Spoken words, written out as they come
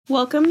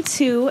Welcome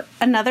to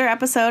another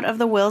episode of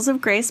the Wheels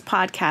of Grace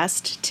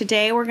podcast.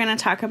 Today we're going to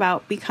talk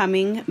about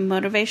becoming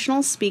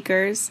motivational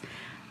speakers.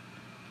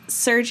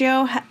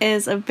 Sergio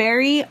is a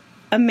very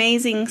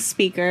amazing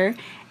speaker,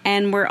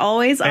 and we're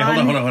always on...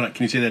 Hold on.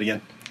 Can you say that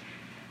again?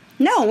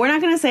 No, we're not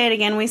going to say it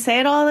again. We say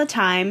it all the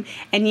time,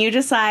 and you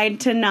decide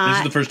to not... This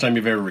is the first time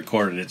you've ever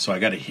recorded it, so I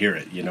got to hear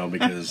it,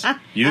 because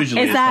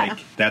usually it's like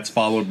that's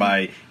followed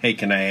by, hey,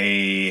 can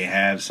I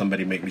have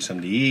somebody make me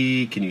something to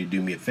eat? Can you do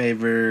me a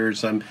favor or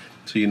something?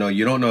 So,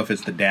 you don't know if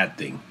it's the dad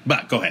thing.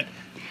 But go ahead.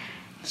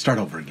 Start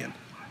over again.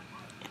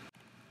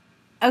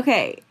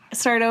 Okay,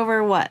 start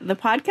over what? The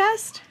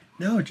podcast?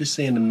 No, just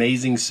saying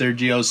amazing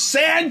Sergio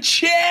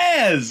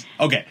Sanchez!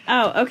 Okay.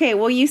 Oh, okay.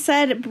 Well, you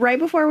said right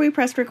before we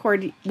pressed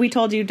record, we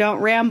told you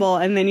don't ramble,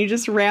 and then you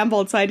just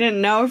rambled, so I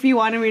didn't know if you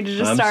wanted me to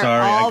just start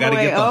all the way over. I'm sorry, I gotta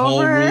get the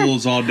whole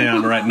rules all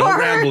down, right? No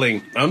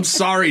rambling. I'm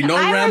sorry, no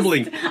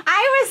rambling.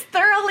 I was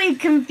thoroughly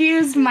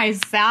confused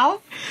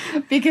myself,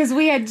 because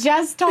we had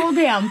just told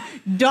him,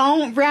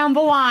 don't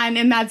ramble on,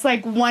 and that's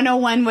like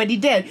 101 what he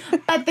did.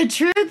 But the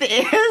truth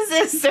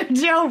is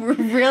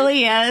Sergio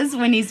really is,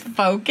 when he's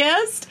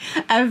focused,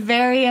 a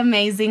very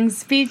amazing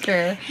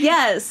speaker.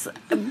 Yes,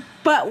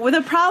 but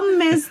the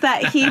problem is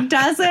that he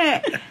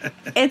doesn't.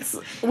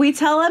 We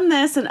tell him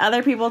this, and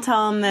other people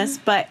tell him this,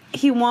 but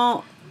he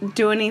won't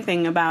do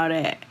anything about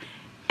it.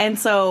 And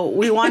so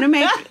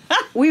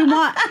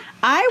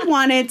I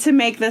wanted to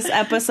make this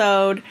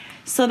episode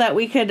so that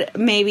we could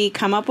maybe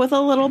come up with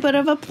a little bit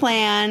of a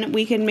plan.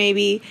 We could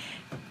maybe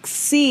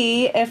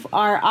see if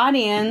our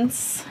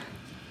audience...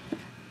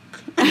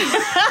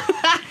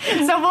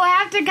 So we'll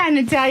have to kind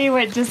of tell you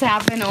what just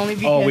happened, only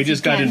because we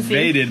just got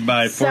invaded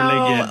by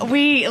four-legged... So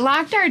we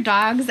locked our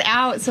dogs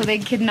out so they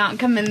could not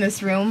come in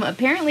this room.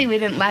 Apparently we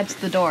didn't latch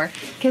the door,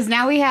 because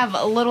now we have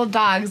little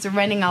dogs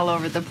running all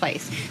over the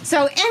place.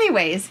 So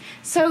anyways,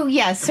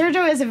 yes,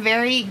 Sergio is a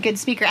very good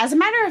speaker. As a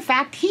matter of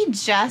fact, he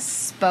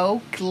just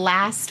spoke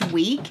last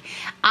week.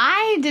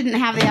 I didn't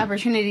have the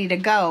opportunity to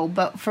go,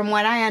 but from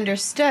what I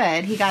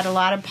understood, he got a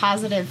lot of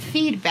positive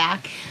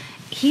feedback.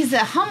 He's a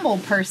humble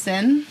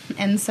person,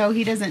 and so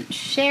he doesn't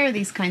share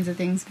these kinds of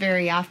things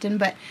very often,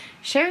 but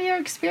share your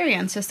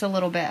experience just a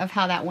little bit of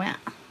how that went.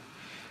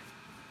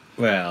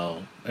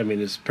 Well,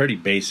 it's pretty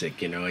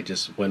basic, I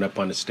just went up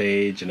on a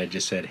stage and I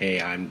just said,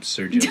 hey, I'm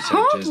Sergio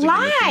Sanchez. Don't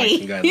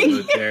lie! Guy in the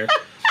wheelchair.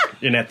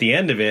 And at the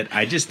end of it,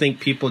 I just think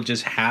people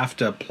just have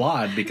to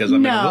applaud because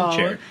I'm in a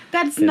wheelchair.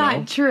 That's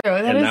not true.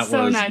 That is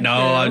not true.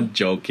 No, I'm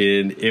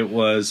joking. It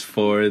was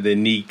for the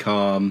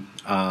NECOM.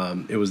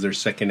 It was their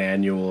second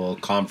annual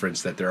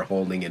conference that they're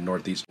holding in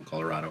northeastern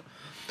Colorado.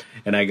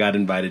 And I got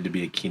invited to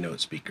be a keynote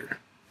speaker.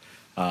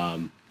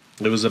 It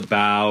was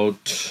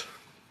about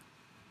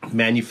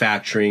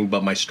manufacturing,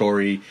 but my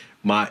story,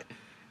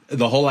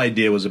 the whole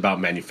idea was about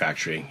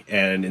manufacturing.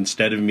 And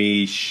instead of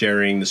me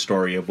sharing the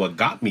story of what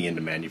got me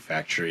into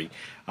manufacturing,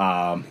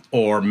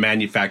 or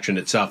manufacturing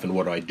itself and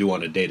what do I do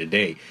on a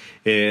day-to-day,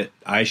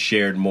 I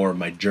shared more of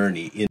my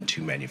journey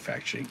into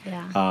manufacturing.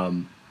 Yeah.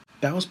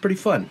 That was pretty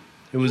fun.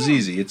 It was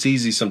easy. It's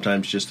easy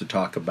sometimes just to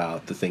talk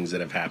about the things that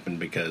have happened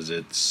because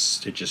it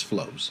just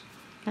flows.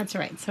 That's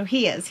right. So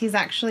he's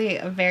actually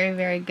a very,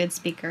 very good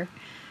speaker.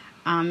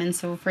 And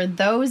so for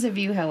those of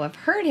you who have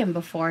heard him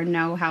before,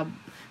 know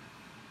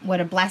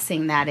what a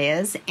blessing that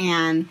is.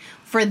 And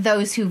for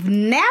those who've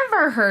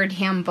never heard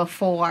him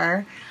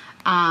before,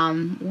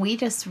 we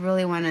just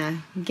really want to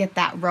get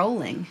that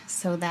rolling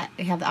so that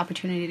you have the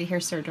opportunity to hear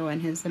Sergio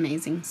and his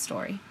amazing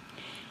story.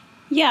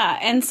 Yeah,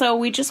 and so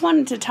we just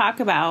wanted to talk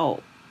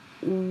about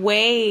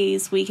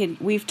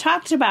we've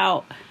talked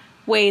about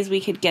ways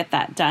we could get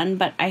that done,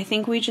 but I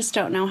think we just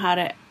don't know how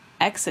to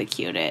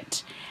execute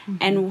it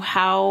and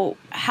how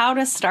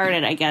to start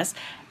it, I guess.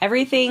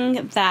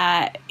 Everything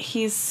that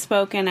he's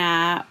spoken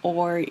at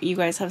or you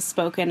guys have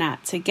spoken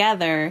at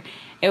together,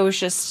 it was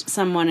just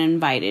someone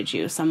invited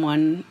you.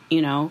 Someone,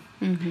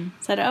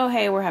 said, oh,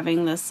 hey, we're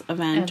having this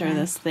event or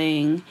this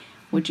thing.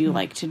 Would you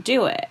like to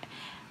do it?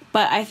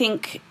 But I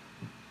think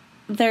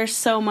there's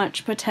so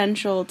much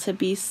potential to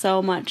be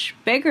so much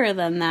bigger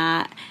than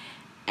that.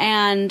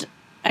 And,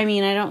 I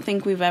don't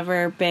think we've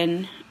ever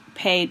been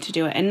paid to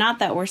do it. And not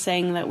that we're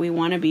saying that we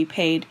want to be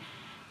paid,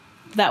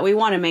 that we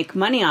want to make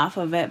money off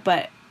of it,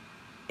 but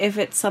if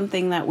it's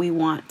something that we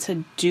want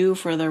to do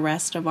for the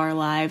rest of our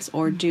lives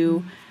or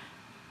do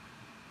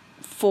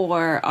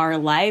for our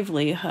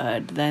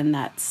livelihood, then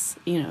that's,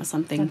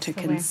 something to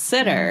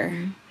consider.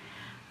 Mm-hmm.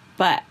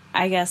 But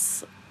I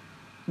guess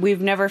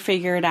we've never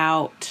figured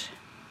out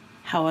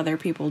how other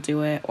people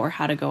do it or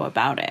how to go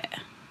about it.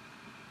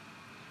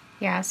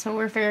 Yeah, so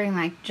we're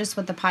figuring just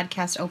with the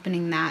podcast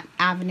opening that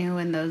avenue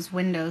and those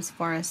windows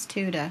for us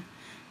too to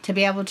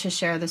be able to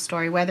share the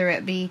story, whether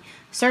it be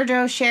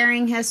Sergio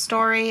sharing his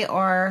story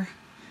or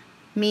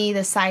me,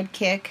 the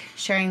sidekick,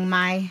 sharing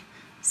my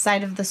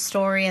side of the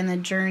story and the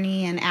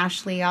journey, and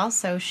Ashley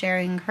also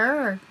sharing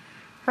her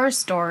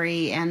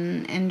story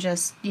and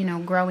just,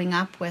 growing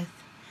up with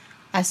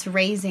us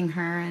raising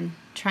her and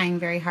trying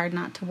very hard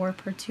not to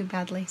warp her too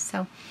badly.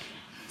 So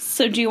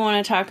do you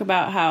want to talk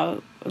about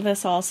how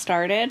this all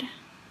started?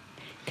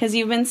 Because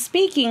you've been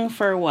speaking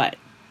for,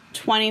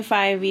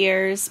 25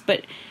 years,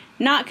 but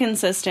not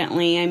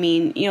consistently. I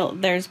mean,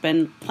 there's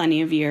been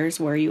plenty of years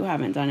where you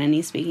haven't done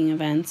any speaking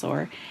events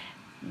or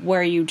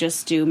where you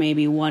just do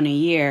maybe one a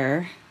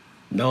year.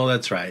 No,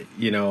 that's right.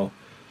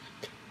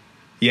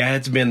 Yeah,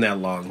 it's been that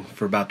long,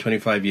 for about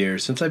 25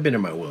 years since I've been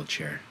in my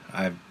wheelchair.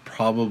 I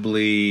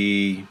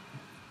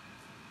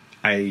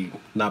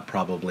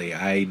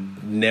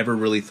never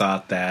really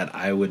thought that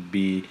I would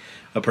be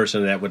a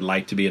person that would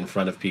like to be in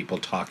front of people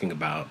talking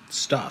about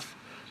stuff.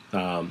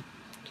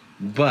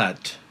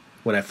 But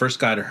when I first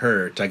got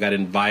hurt, I got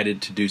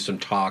invited to do some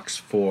talks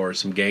for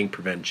some gang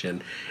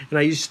prevention. And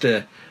I used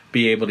to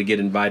be able to get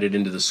invited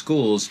into the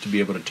schools to be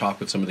able to talk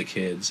with some of the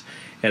kids.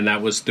 And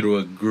that was through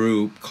a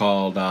group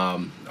called,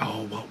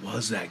 what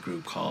was that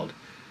group called?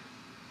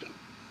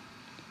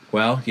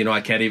 Well,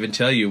 I can't even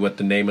tell you what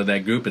the name of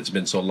that group. It's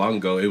been so long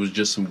ago. It was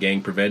just some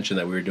gang prevention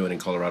that we were doing in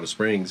Colorado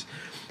Springs.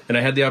 And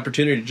I had the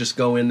opportunity to just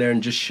go in there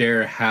and just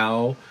share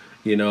how,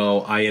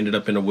 I ended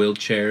up in a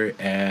wheelchair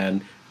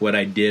and what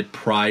I did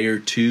prior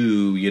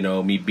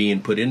to, me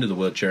being put into the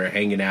wheelchair,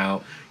 hanging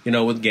out,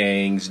 with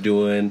gangs,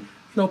 doing,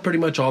 pretty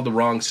much all the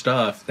wrong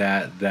stuff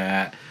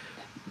that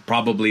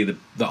probably the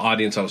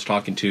audience I was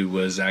talking to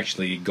was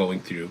actually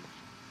going through.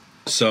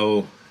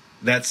 So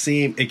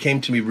it came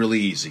to me really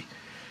easy.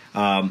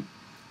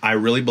 I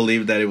really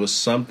believed that it was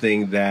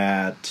something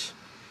that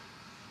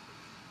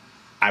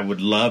I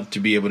would love to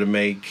be able to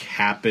make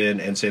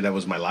happen and say that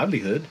was my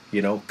livelihood,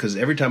 because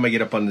every time I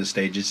get up on the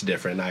stage, it's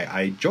different.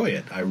 I enjoy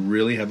it. I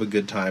really have a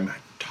good time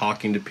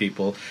talking to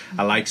people.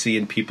 I like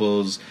seeing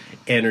people's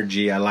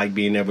energy. I like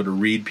being able to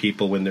read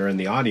people when they're in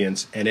the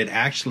audience, and it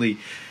actually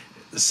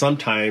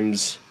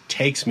sometimes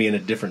takes me in a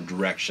different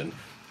direction.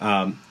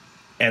 And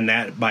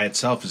that by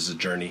itself is a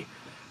journey.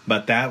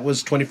 But that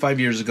was 25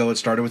 years ago. It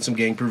started with some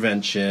gang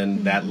prevention.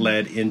 Mm-hmm. That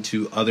led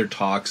into other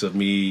talks of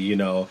me,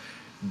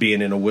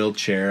 being in a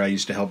wheelchair. I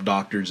used to help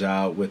doctors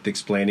out with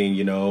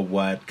explaining,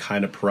 what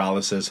kind of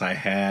paralysis I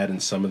had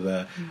and some of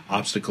the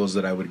obstacles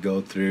that I would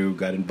go through.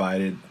 Got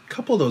invited. A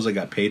couple of those I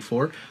got paid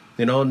for.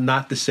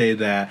 Not to say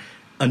that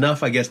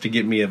enough, I guess, to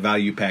get me a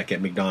value pack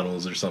at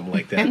McDonald's or something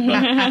like that. But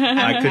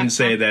I couldn't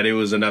say that it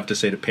was enough to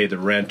say to pay the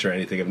rent or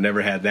anything. I've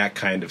never had that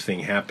kind of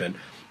thing happen.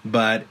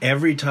 But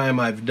every time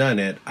I've done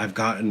it, I've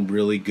gotten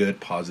really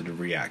good positive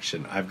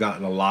reaction. I've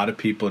gotten a lot of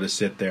people to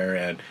sit there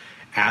and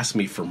ask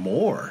me for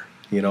more,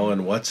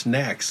 and what's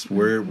next?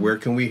 Where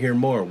can we hear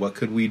more? What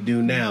could we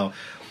do now?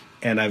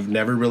 And I've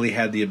never really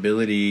had the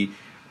ability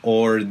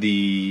or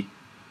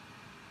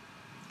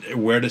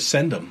where to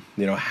send them,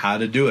 how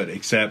to do it,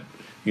 except,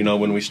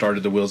 when we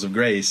started the Wheels of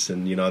Grace.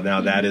 And,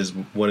 now that is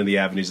one of the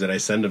avenues that I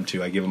send them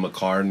to. I give them a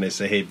card and they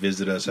say, hey,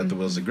 visit us at the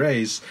Wheels of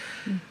Grace.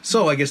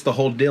 So I guess the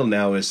whole deal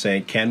now is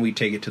saying, can we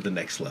take it to the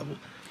next level?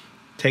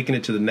 Taking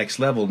it to the next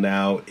level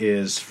now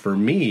is, for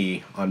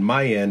me, on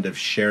my end of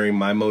sharing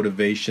my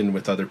motivation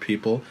with other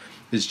people,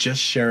 is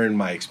just sharing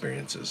my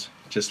experiences.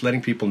 Just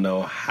letting people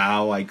know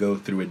how I go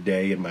through a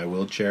day in my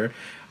wheelchair,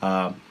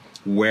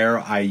 where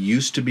I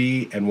used to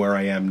be and where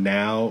I am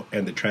now,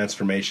 and the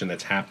transformation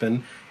that's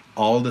happened.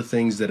 All the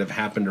things that have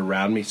happened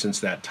around me since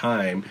that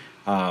time.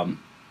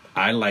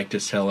 I like to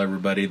tell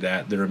everybody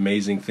that they're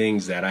amazing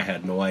things that I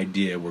had no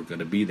idea were going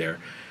to be there.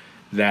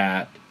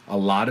 That a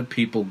lot of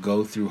people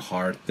go through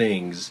hard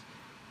things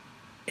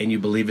and you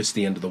believe it's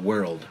the end of the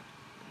world.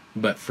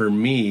 But for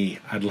me,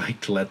 I'd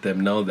like to let them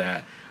know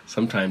that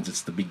sometimes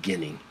it's the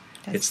beginning.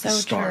 It's the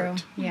start.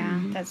 True.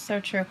 Yeah, that's so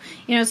true.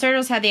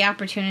 Sergio's had the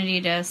opportunity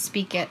to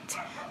speak at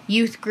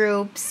youth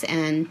groups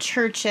and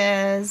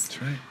churches.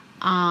 That's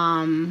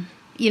right.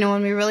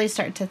 When we really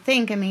start to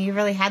think, you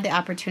really had the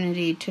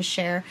opportunity to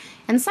share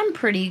in some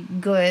pretty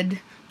good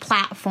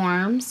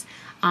platforms.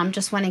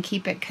 Just want to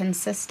keep it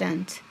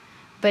consistent.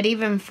 But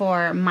even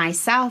for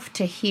myself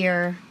to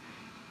hear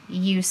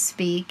you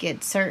speak,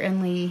 it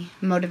certainly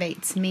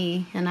motivates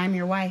me, and I'm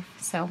your wife,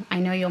 so I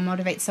know you'll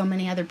motivate so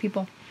many other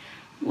people.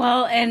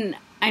 Well, and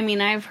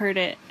I've heard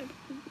it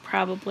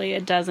probably a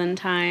dozen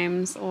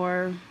times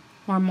or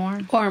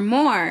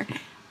more.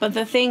 But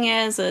the thing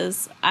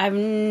is I've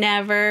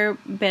never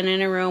been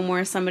in a room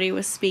where somebody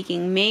was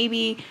speaking,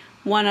 maybe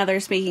one other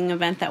speaking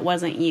event that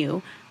wasn't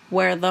you,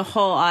 where the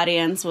whole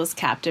audience was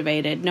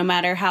captivated, no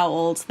matter how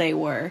old they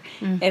were.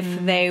 Mm-hmm.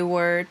 If they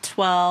were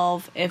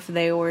 12, if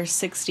they were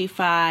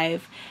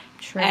 65.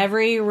 True.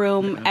 Every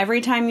room, every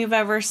time you've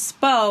ever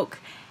spoke,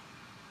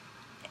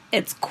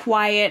 it's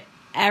quiet.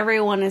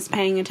 Everyone is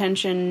paying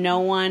attention. No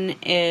one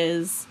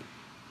is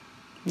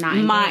not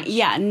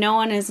engaged. No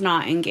one is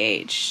not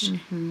engaged.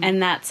 Mm-hmm.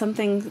 And that's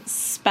something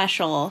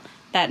special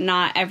that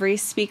not every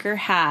speaker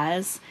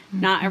has.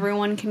 Mm-hmm. Not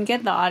everyone can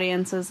get the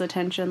audience's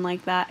attention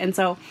like that. And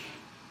so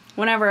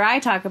whenever I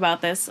talk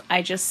about this,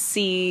 I just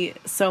see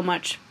so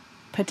much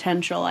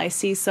potential. I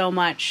see so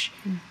much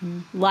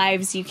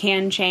lives you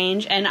can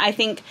change. And I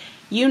think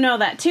you know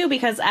that too,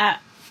 because at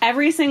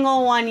every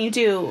single one you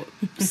do,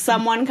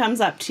 someone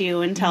comes up to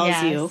you and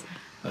tells you,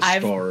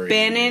 I've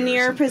been in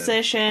your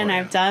position,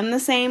 I've done the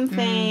same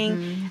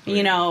thing,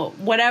 you know,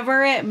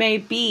 whatever it may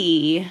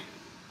be.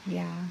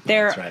 Yeah.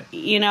 That's right.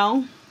 You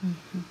know.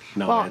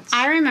 No, Well,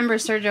 I remember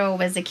Sergio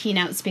was a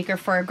keynote speaker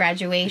for a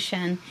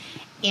graduation,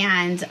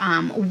 and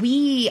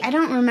I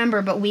don't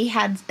remember, but we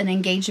had an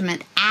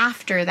engagement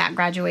after that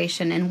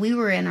graduation, and we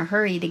were in a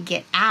hurry to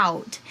get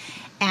out,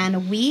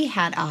 and we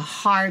had a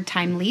hard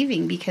time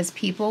leaving because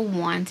people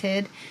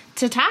wanted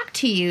to talk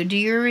to you. Do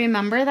you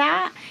remember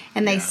that?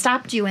 And they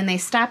stopped you, and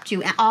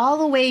all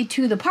the way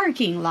to the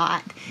parking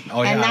lot.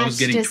 Oh, yeah, and I was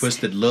getting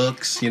twisted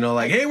looks, you know,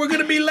 like, hey, we're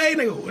going to be late.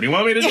 And I go, what do you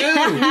want me to do?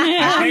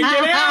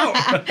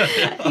 I can't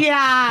get out.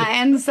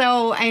 Yeah, and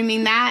so, I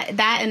mean,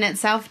 that in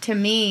itself to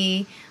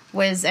me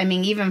was, I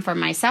mean, even for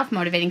myself,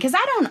 motivating. Because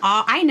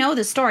I know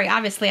the story,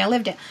 obviously, I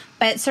lived it.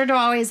 But Sergio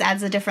always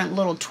adds a different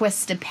little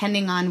twist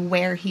depending on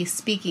where he's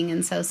speaking.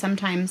 And so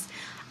sometimes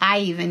I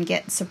even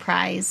get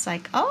surprised,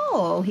 like,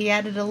 oh, he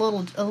added a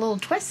little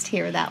twist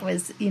here that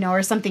was, you know,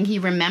 or something he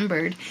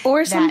remembered.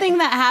 Or something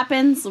that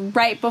happens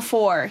right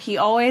before. He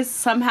always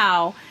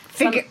somehow...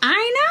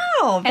 I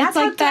know. That's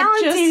like how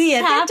talented he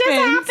is. That just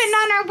happened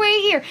on our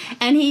way here.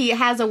 And he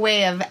has a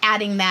way of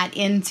adding that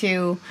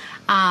into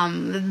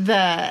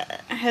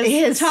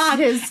his talk.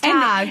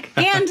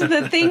 And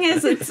the thing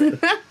is,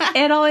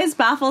 it always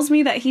baffles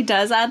me that he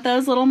does add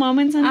those little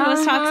moments into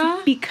his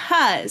talks,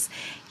 because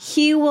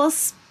he will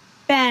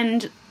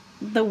spend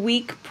the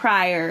week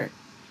prior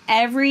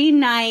every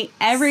night,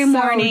 every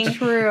morning,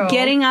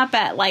 getting up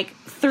at like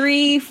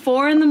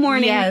 3-4 in the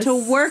morning to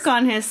work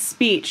on his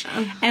speech.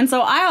 And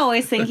so I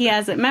always think he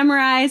has it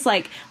memorized,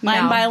 like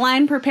line by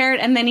line prepared,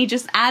 and then he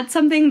just adds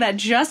something that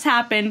just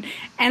happened,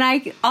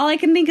 and all I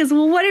can think is,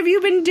 well, what have you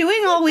been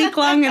doing all week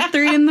long at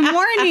 3 in the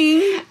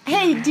morning?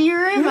 Hey, do you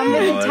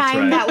remember the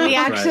time that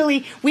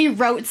we we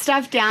wrote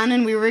stuff down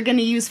and we were going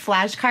to use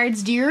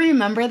flashcards? Do you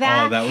remember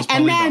that? Oh, that was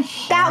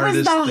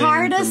probably the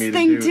hardest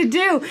thing to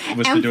do.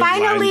 And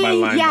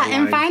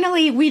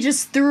finally we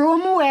just threw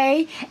them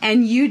away,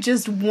 and you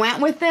just went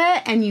with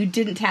it, and you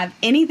didn't have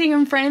anything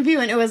in front of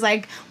you, and it was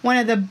like one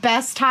of the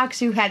best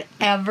talks you had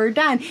ever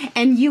done.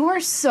 And you were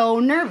so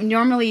nervous.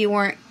 Normally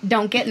you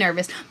don't get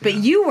nervous, but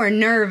you were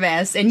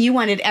nervous, and you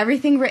wanted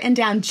everything written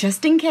down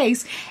just in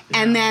case.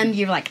 And then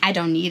you're like, I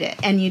don't need it.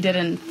 And you did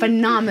a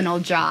phenomenal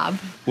job.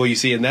 Well, you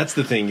see, and that's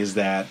the thing, is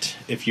that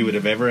if you would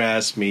have ever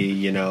asked me,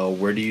 you know,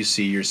 where do you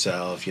see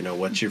yourself? You know,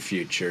 what's your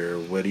future?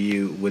 What do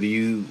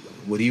you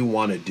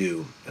want to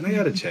do? And I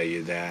got to tell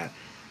you that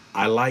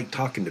I like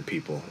talking to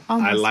people.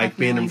 I like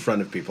being in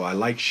front of people. I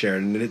like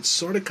sharing, and it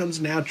sort of comes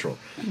natural.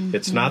 Mm-hmm.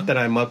 It's not that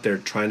I'm up there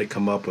trying to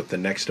come up with the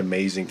next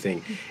amazing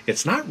thing.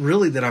 It's not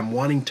really that I'm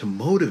wanting to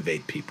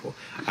motivate people.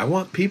 I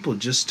want people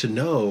just to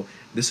know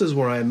this is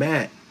where I'm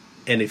at.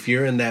 And if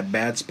you're in that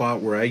bad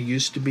spot where I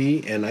used to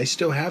be, and I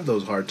still have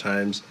those hard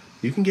times,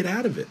 you can get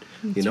out of it.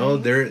 That's you know,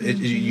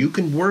 you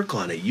can work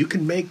on it. You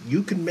can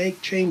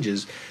make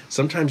changes.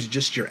 Sometimes it's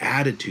just your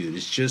attitude.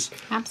 It's just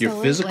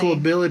your physical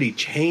ability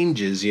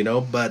changes, you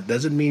know, but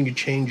doesn't mean you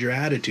change your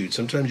attitude.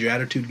 Sometimes your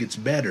attitude gets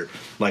better.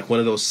 Like one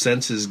of those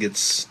senses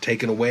gets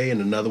taken away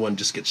and another one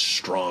just gets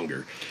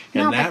stronger.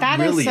 And but that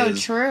really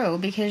is so true,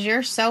 because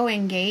you're so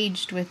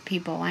engaged with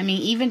people. I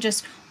mean, even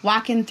just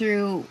walking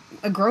through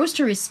a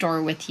grocery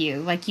store with you,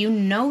 like you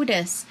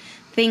notice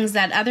things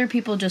that other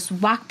people just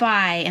walk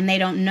by and they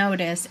don't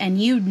notice, and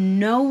you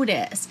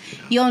notice.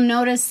 You'll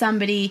notice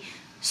somebody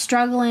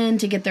struggling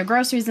to get their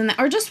groceries in,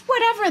 or just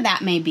whatever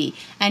that may be,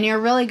 and you're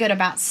really good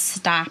about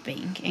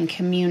stopping and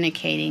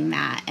communicating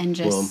that, and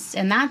just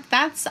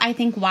that's I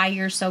think why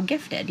you're so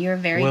gifted. You're a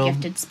very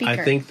gifted speaker.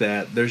 I think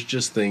that there's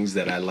just things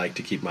that I like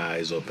to keep my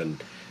eyes open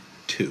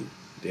to,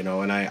 you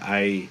know, and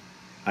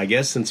I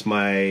guess since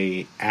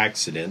my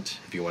accident,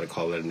 if you want to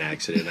call it an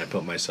accident, I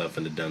put myself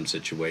in a dumb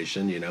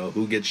situation. You know,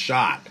 who gets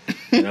shot?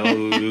 You know,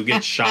 who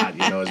gets shot,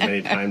 you know, as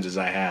many times as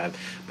I have.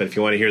 But if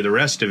you want to hear the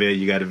rest of it,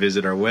 you got to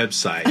visit our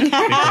website, because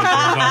there's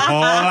a whole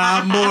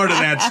lot more to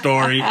that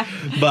story.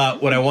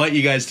 But what I want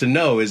you guys to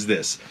know is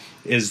this,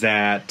 is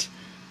that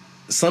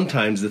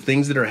sometimes the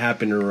things that are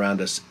happening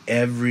around us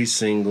every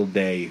single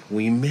day,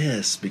 we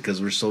miss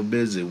because we're so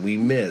busy. We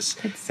miss.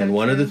 And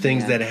one of the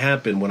things that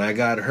happened when I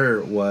got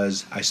hurt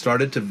was I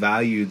started to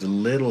value the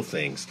little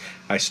things.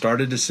 I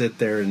started to sit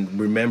there and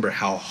remember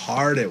how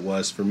hard it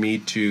was for me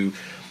to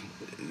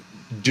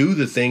do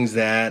the things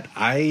that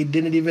I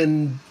didn't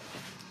even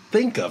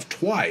think of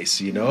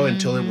twice, you know,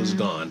 until it was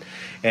gone.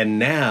 And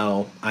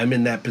now I'm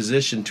in that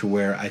position to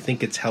where I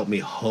think it's helped me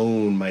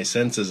hone my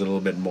senses a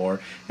little bit more.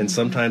 And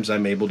sometimes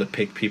I'm able to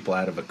pick people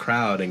out of a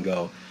crowd and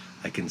go,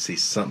 I can see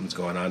something's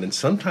going on. And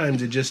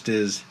sometimes it just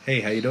is,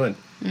 hey, how you doing?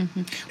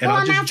 And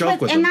I'll just joke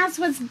with them. And that's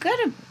what's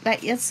good.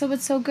 So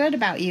what's so good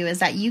about you is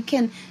that you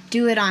can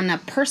do it on a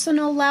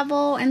personal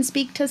level and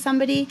speak to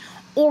somebody,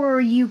 or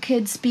you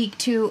could speak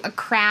to a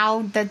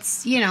crowd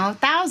that's, you know,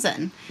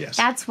 1,000. Yes.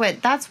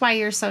 That's why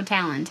you're so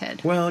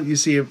talented. Well, you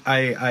see,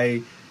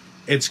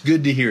 it's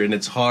good to hear, and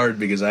it's hard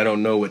because I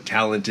don't know what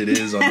talented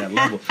is on that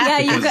level.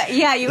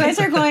 You guys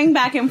are going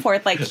back and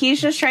forth. Like, he's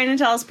just trying to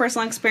tell his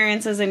personal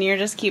experiences, and you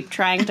just keep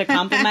trying to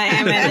compliment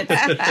him, and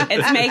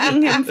it's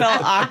making him feel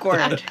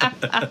awkward.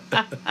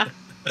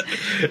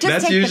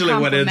 That's take usually the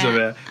what ends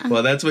compliment. up.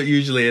 Well, that's what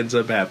usually ends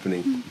up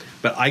happening.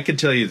 But I could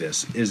tell you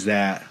this is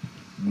that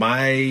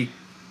my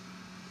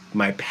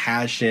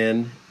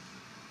passion,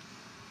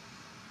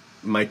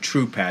 my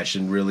true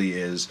passion, really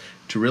is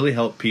to really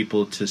help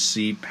people to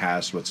see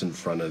past what's in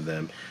front of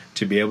them,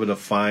 to be able to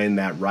find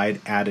that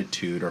right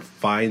attitude or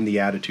find the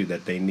attitude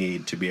that they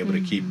need to be able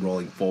to keep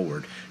rolling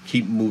forward,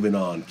 keep moving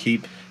on,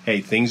 hey,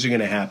 things are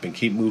going to happen,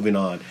 keep moving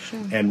on. Sure.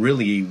 And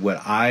really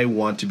what I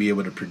want to be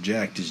able to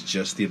project is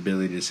just the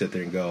ability to sit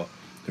there and go,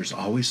 there's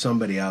always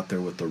somebody out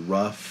there with a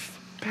rough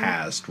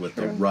past, with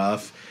a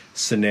rough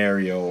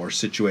scenario or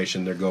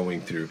situation they're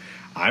going through.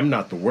 I'm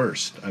not the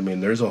worst. I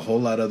mean, there's a whole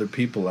lot of other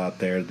people out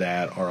there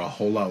that are a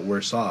whole lot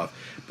worse off,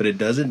 but it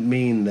doesn't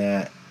mean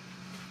that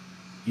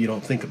you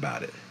don't think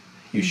about it.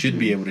 You should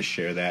be able to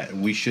share that,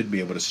 and we should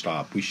be able to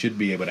stop. We should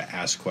be able to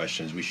ask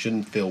questions. We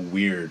shouldn't feel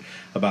weird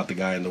about the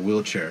guy in the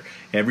wheelchair.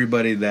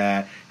 Everybody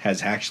that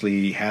has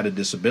actually had a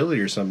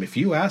disability or something, if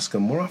you ask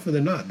them, more often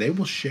than not, they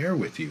will share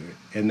with you.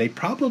 And they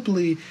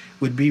probably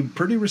would be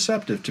pretty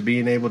receptive to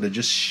being able to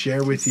just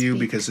share with you,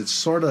 because it's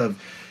sort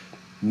of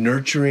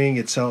nurturing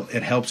itself.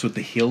 It helps with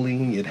the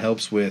healing. It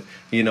helps with,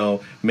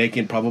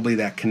 making probably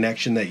that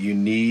connection that you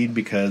need,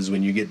 because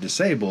when you get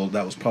disabled,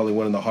 that was probably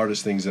one of the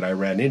hardest things that I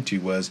ran into,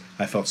 was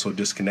I felt so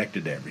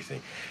disconnected to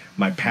everything.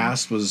 My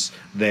past was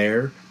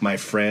there, my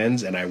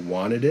friends, and I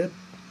wanted it,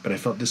 but I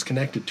felt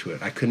disconnected to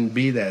it. I couldn't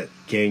be that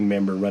gang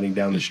member running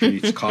down the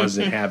streets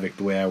causing havoc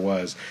the way I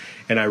was.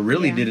 And I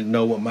really didn't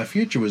know what my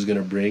future was going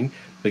to bring,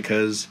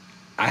 because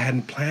I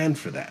hadn't planned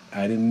for that.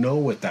 I didn't know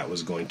what that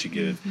was going to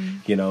give,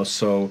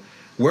 so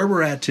where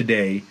we're at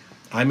today,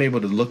 I'm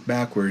able to look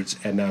backwards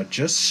and now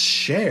just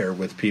share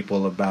with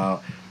people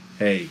about,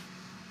 hey,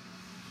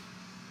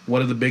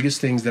 one of the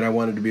biggest things that I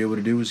wanted to be able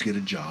to do was get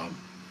a job.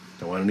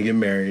 I wanted to get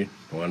married.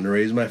 I wanted to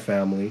raise my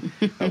family.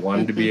 I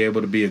wanted to be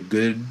able to be a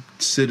good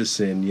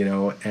citizen,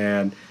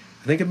 and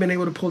I think I've been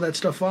able to pull that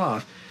stuff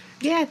off.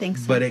 Yeah, I think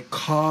so. But it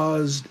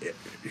caused,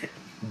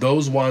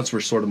 those wants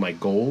were sort of my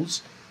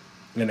goals,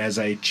 and as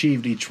I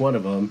achieved each one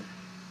of them,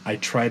 I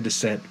tried to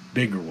set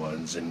bigger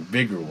ones and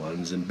bigger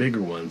ones and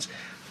bigger ones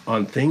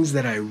on things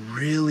that I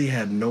really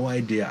had no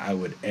idea I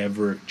would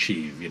ever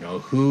achieve.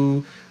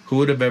 Who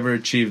would have ever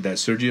achieved that?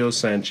 Sergio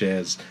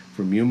Sanchez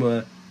from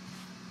Yuma,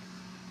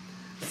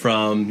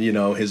 from,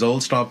 his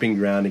old stomping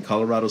ground in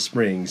Colorado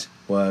Springs,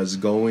 was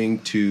going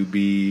to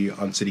be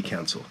on city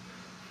council.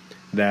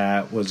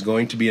 That was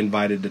going to be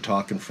invited to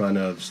talk in front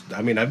of,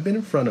 I've been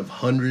in front of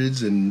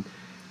hundreds, and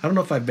I don't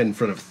know if I've been in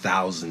front of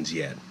thousands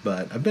yet,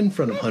 but I've been in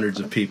front of hundreds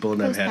of people,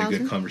 and I've had a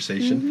good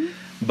conversation.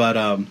 But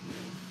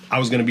I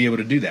was going to be able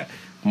to do that.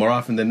 More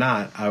often than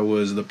not, I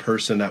was the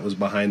person that was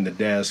behind the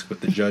desk with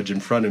the judge in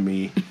front of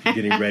me,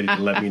 getting ready to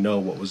let me know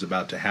what was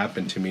about to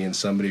happen to me, and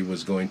somebody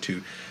was going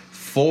to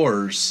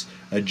force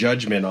a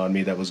judgment on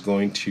me that was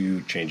going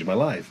to change my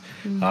life.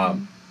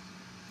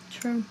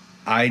 True.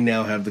 I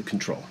now have the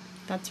control.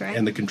 That's right.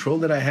 And the control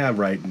that I have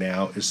right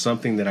now is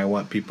something that I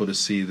want people to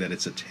see that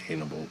it's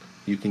attainable.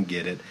 You can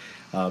get it.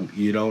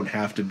 You don't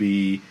have to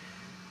be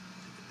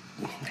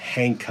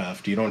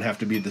handcuffed. You don't have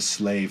to be the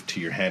slave to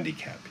your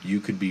handicap.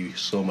 You could be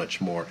so much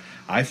more.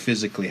 I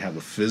physically have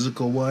a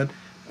physical one.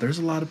 There's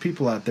a lot of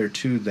people out there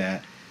too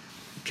that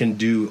can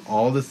do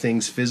all the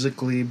things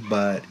physically,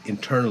 but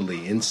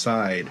internally,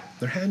 inside,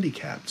 they're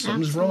handicapped.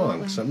 Something's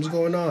wrong. Something's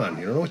going on.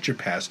 You don't know what your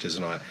past is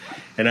not.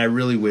 And I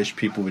really wish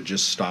people would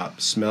just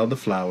stop, smell the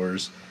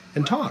flowers,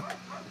 and talk.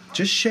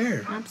 Just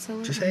share.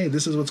 Absolutely. Just, hey,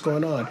 this is what's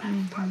going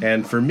on.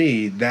 And for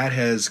me, that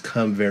has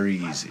come very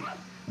easy.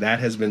 That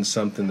has been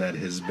something that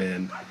has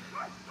been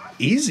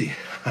easy.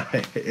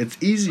 It's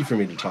easy for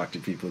me to talk to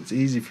people. It's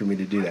easy for me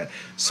to do that.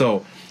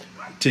 So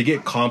to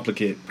get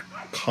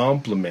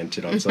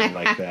complimented on something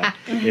like that,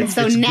 it's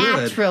so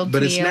natural good,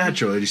 but it's you.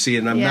 natural. You see,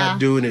 and I'm not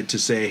doing it to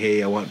say,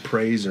 hey, I want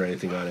praise or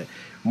anything on it.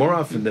 More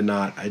often than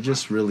not, I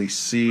just really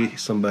see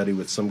somebody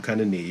with some kind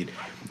of need,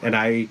 and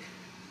I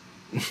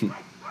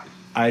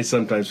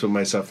sometimes put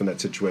myself in that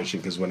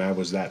situation, because when I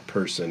was that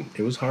person,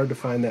 it was hard to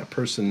find that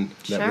person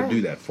that would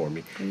do that for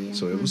me. Yeah.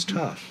 So it was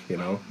tough,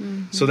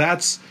 So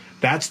that's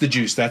the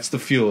juice. That's the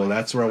fuel.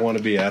 That's where I want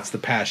to be. That's the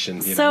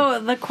passion. So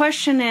the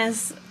question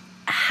is,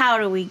 how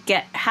do we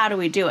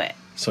do it?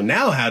 So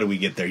now how do we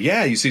get there?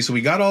 Yeah, you see, so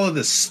we got all of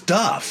this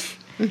stuff,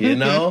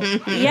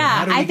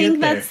 Yeah, I think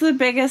that's the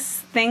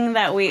biggest thing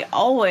that we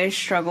always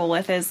struggle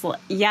with is,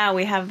 we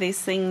have these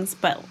things,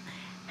 but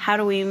how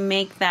do we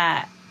make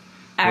that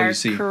our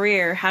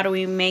career? How do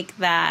we make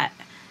that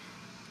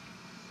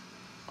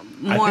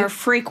more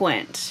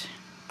frequent?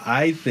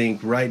 I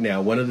think right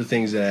now, one of the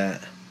things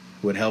that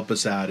would help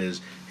us out is,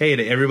 hey,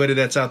 to everybody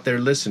that's out there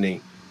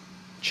listening,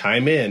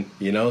 chime in,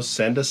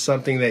 send us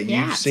something that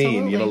you've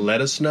seen,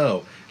 let us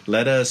know.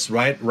 Let us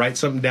write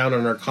something down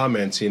on our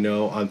comments,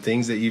 on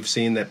things that you've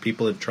seen that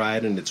people have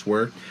tried and it's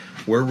worked.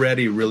 We're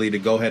ready really to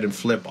go ahead and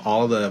flip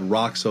all the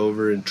rocks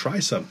over and try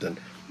something.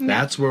 Yeah.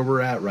 That's where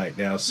we're at right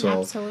now.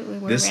 So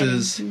this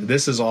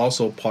is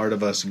also part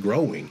of us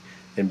growing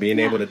and being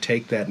able to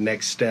take that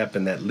next step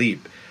and that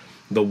leap.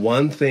 the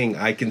one thing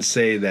I can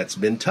say that's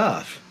been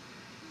tough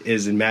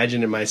is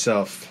imagining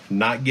myself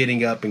not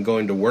getting up and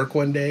going to work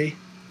one day,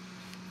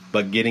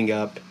 but getting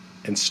up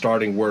and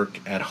starting work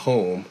at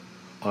home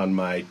on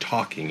my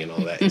talking and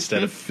all that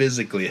instead of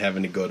physically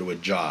having to go to a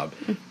job.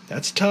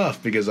 That's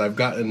tough because I've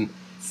gotten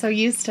so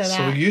used to that.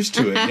 so used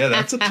to it. Yeah,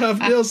 that's a tough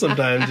deal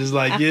sometimes. Just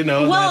like,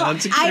 that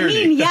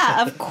insecurity. I mean,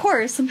 yeah, of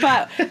course,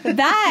 but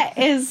that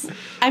is,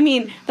 I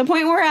mean, the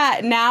point we're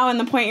at now and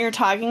the point you're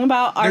talking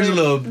about are there's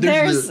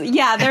a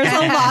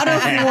lot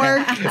of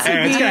work.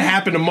 It's gonna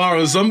happen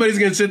tomorrow. Somebody's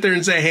gonna sit there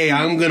and say, "Hey,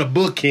 I'm gonna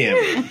book him."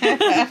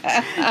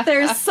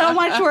 There's so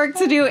much work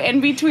to do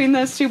in between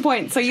those 2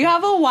 points, so you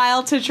have a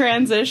while to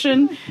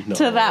transition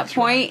to that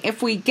point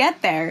if we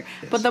get there.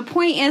 Yes. But the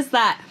point is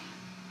that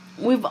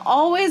we've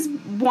always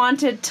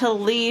wanted to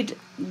lead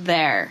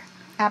there.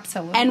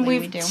 Absolutely. And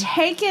we've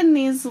taken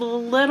these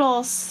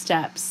little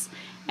steps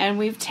and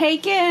we've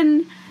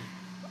taken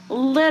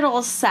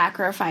little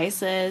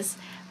sacrifices,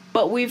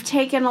 but we've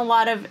taken a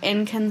lot of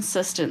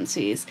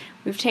inconsistencies.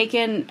 We've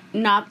taken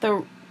not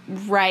the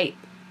right,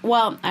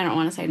 well, I don't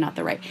want to say not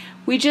the right.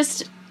 We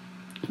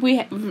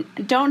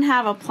don't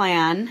have a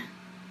plan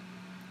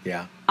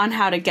on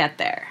how to get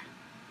there.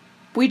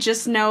 We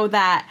just know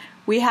that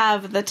we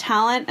have the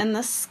talent and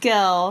the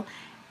skill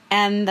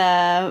and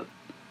the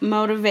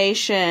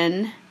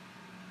motivation,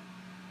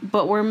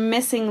 but we're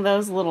missing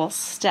those little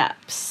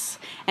steps.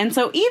 And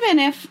so even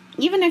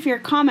if your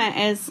comment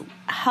is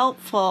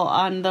helpful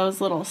on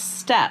those little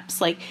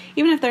steps, like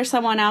even if there's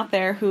someone out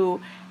there who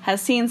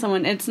has seen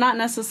someone, it's not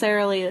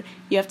necessarily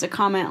you have to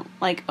comment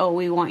like, "Oh,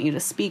 we want you to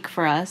speak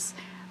for us,"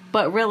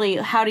 but really,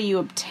 how do you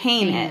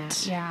obtain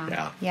it?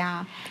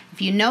 Yeah.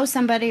 If you know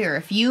somebody or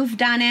if you've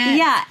done it.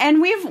 Yeah, and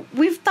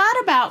we've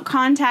thought about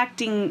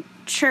contacting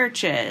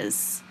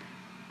churches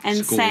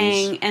and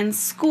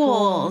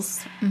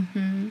schools.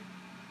 Mm-hmm.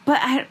 But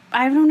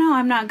I don't know.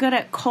 I'm not good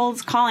at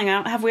cold calling.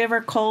 Have we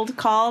ever cold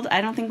called? I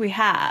don't think we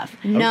have.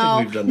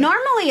 No.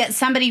 Normally it's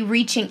somebody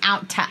reaching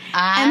out to us.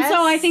 And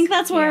so I think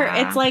that's where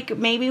it's like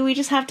maybe we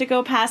just have to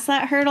go past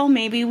that hurdle.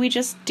 Maybe we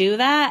just do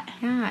that.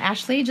 Yeah,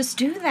 Ashley, just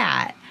do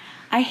that.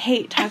 I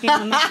hate talking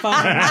on the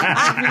phone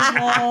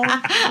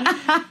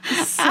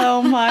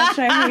so much.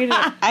 I hate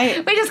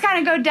it. We just kind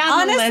of go down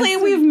the list.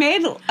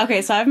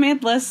 Honestly, so I've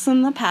made lists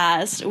in the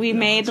past. We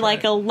made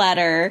like a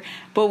letter,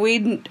 but we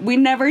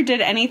never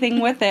did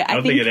anything with it. I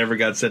don't think it ever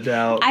got sent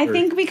out. I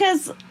think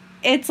because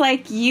it's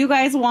like you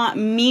guys want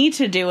me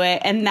to do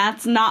it, and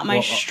that's not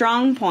my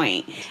strong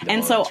point.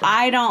 And so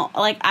I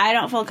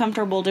don't feel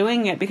comfortable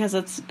doing it because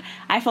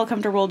I feel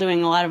comfortable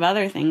doing a lot of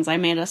other things. I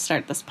made us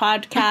start this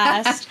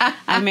podcast.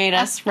 I made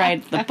us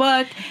write the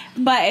book.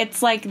 But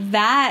it's like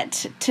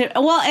that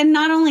and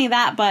not only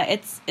that, but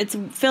it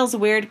feels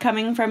weird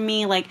coming from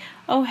me like,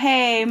 "Oh,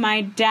 hey,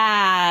 my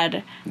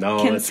dad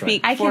can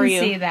speak for you." I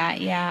can see that,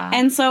 yeah.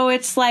 And so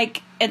it's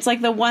like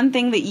the one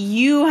thing that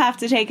you have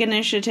to take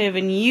initiative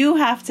and you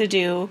have to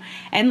do.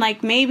 And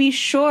like maybe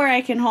sure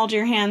I can hold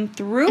your hand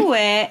through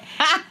it.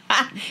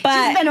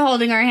 But she's been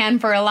holding our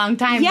hand for a long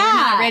time. Yeah.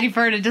 We're not ready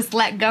for her to just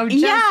let go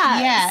just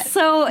yet.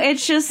 So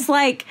it's just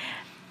like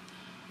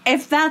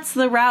if that's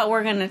the route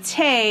we're gonna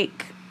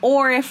take,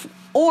 or if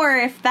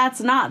that's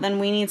not, then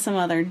we need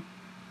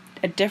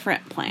a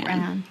different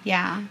plan.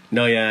 Yeah.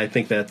 No, I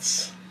think we're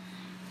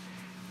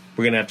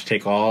going to have to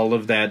take all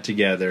of that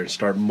together and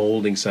start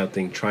molding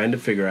something, trying to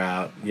figure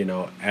out,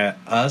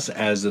 us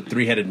as a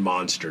three-headed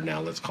monster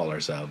now, let's call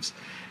ourselves,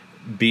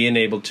 being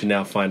able to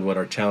now find what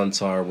our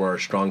talents are, where our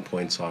strong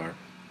points are,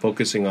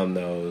 focusing on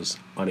those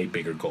on a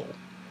bigger goal.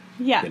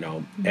 Yeah.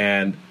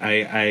 And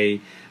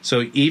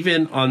so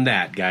even on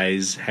that,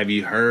 guys, have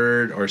you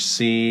heard or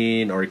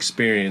seen or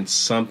experienced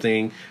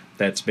something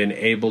that's been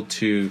able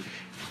to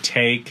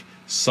take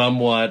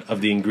somewhat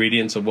of the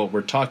ingredients of what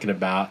we're talking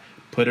about,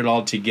 put it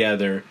all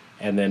together,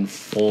 and then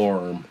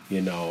form,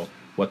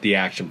 what the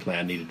action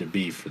plan needed to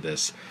be for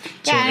this?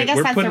 Yeah, I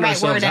guess that's the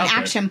right word, an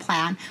action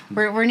plan.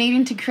 We're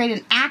needing to create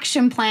an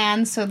action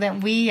plan so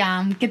that we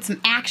get some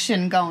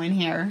action going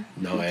here.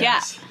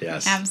 Yes.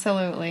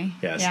 Absolutely.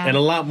 Yes, and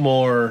a lot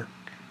more.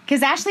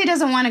 Because Ashley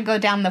doesn't want to go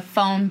down the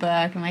phone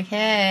book. I'm like,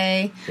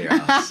 hey. Yes.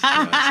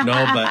 No,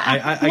 but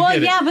I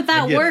get it. But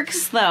that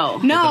works, though.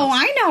 No,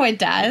 I know it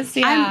does.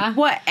 Yeah.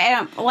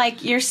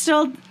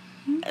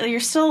 You're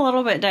still a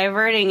little bit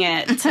diverting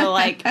it to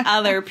like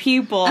other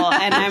people,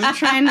 and I'm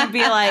trying to be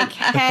like,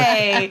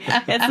 hey,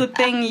 it's the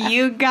thing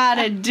you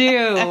gotta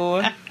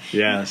do.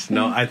 Yes.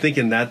 No, I think,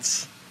 and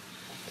that's,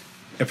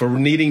 if we're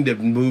needing to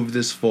move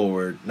this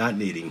forward,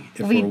 if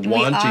we're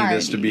wanting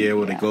this to be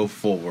able to go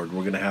forward,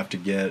 we're going to have to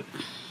get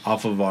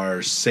off of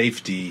our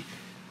safety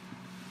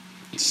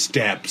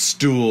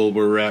stool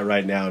where we're at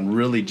right now and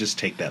really just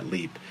take that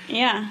leap.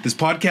 Yeah. This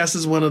podcast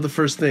is one of the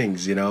first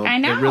things, I know.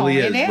 It really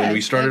is. When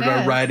we started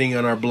our writing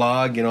on our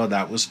blog,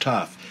 that was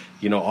tough.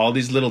 All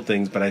these little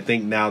things, but I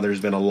think now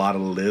there's been a lot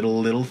of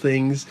little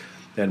things,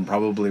 and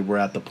probably we're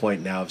at the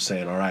point now of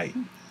saying, all right,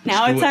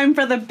 Now Let's it's do it. time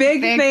for the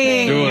big thing.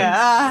 thing. Do it.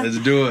 Ah. Let's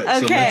do it.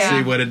 So Okay. let's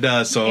see what it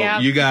does. So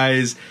Yep. you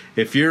guys,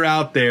 if you're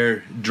out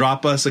there,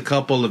 drop us a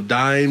couple of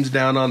dimes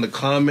down on the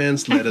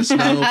comments. Let us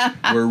know.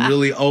 We're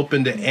really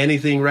open to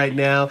anything right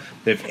now.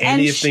 If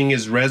anything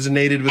has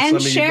resonated with some And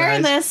of you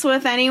share guys. this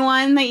with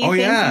anyone that you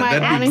think might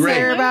that'd want be to great.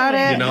 hear about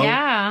it. You know,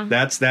 Yeah.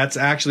 that's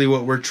actually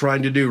what we're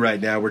trying to do right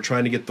now. We're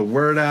trying to get the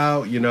word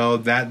out. You know,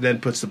 that then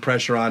puts the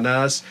pressure on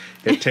us.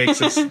 It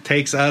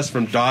takes us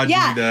from dodging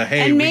the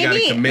hey, and we gotta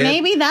commit.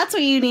 maybe that's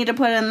what you need to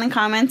put in the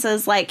comments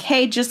is like,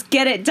 hey, just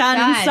get it done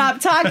and stop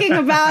talking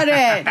about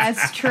it.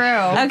 That's true.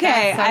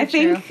 Okay, That's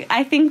so true.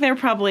 I think they're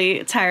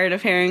probably tired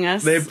of hearing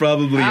us. They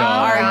probably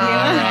are.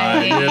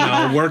 right. You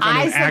know, work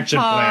on an action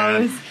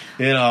plan. suppose.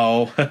 You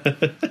know.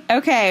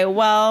 Okay,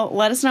 well,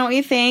 let us know what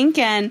you think,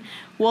 and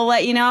we'll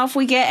let you know if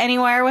we get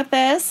anywhere with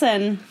this.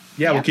 And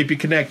Yeah, we'll keep you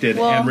connected.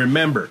 Well- and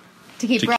remember, To keep